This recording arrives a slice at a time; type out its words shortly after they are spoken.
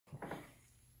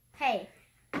Hey,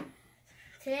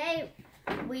 today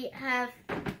we have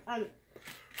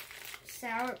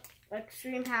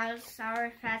Extreme House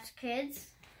Sour Patch Kids.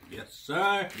 Yes,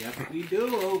 sir. Yes, we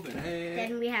do over there.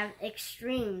 Then we have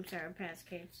Extreme Sour Patch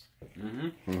Kids.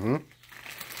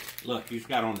 Look, he's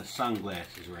got on the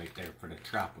sunglasses right there for the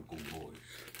tropical boys.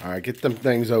 All right, get them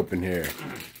things open here.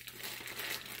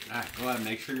 All right, go ahead.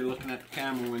 Make sure you're looking at the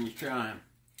camera when you try them.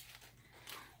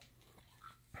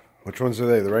 Which ones are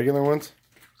they? The regular ones?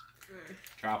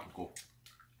 Tropical.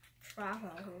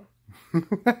 They're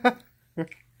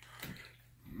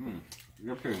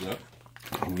pretty good.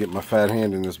 I'm getting my fat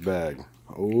hand in this bag.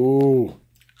 Oh.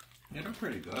 Yeah, they're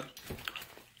pretty good.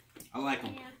 I like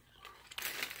them.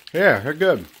 Yeah, they're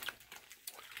good.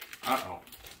 Uh-oh.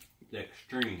 The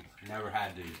Extreme. Never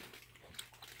had these.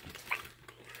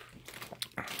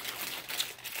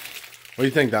 What do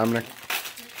you think, Dominic?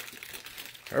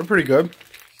 They're pretty good.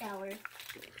 Sour.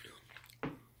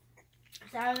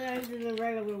 Sour than the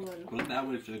regular one. Put that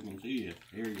way so I can see you.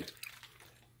 Here you go.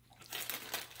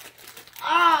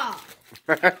 Ah!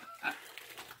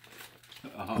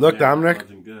 Oh, Look, man, Dominic. That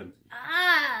wasn't good.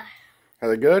 Ah! Are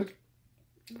they good?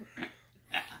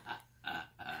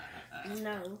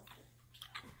 No.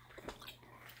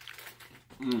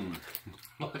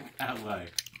 Look that way.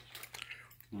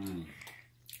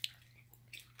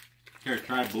 Here,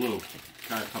 try blue.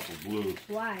 Try a couple blues.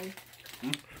 Why? So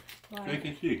Why? you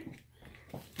can see.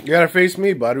 You gotta face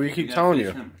me, bud. We keep gotta telling face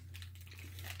you. him.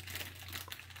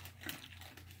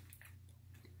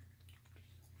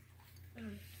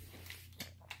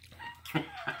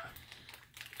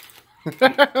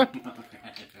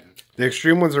 The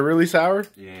extreme ones are really sour?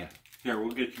 Yeah. Here,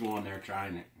 we'll get you on there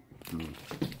trying it.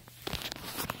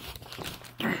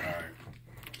 Alright.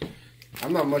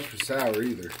 I'm not much for sour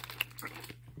either.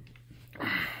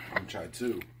 I'll try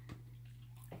two.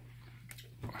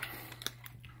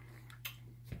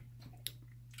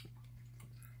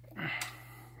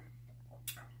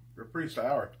 They're pretty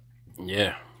sour.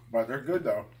 Yeah. But they're good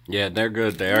though. Yeah, they're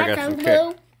good. They are. That Got some sounds kick.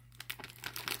 blue.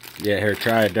 Yeah, here,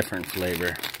 try a different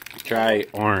flavor. Try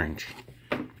orange.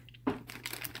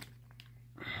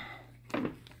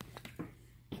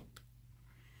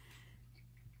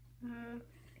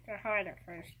 They're hard at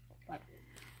first. But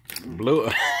Blue.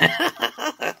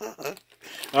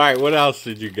 Alright, what else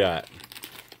did you got?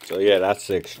 So, yeah, that's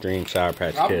the Extreme Sour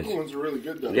Patch Kids. Tropical ones are really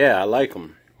good though. Yeah, I like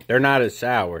them. They're not as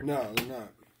sour. No, they're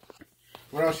not.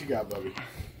 What else you got, Bubby?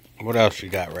 What else you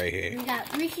got right here? we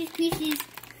got Reese's Pieces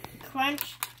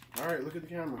Crunch. Alright, look at the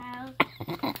camera.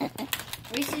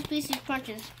 Reese's Pieces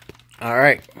Crunches.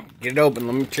 Alright, get it open.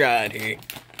 Let me try it here.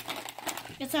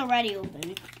 It's already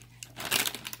open.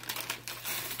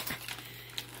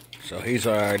 So, he's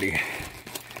already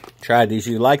tried these.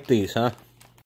 You like these, huh?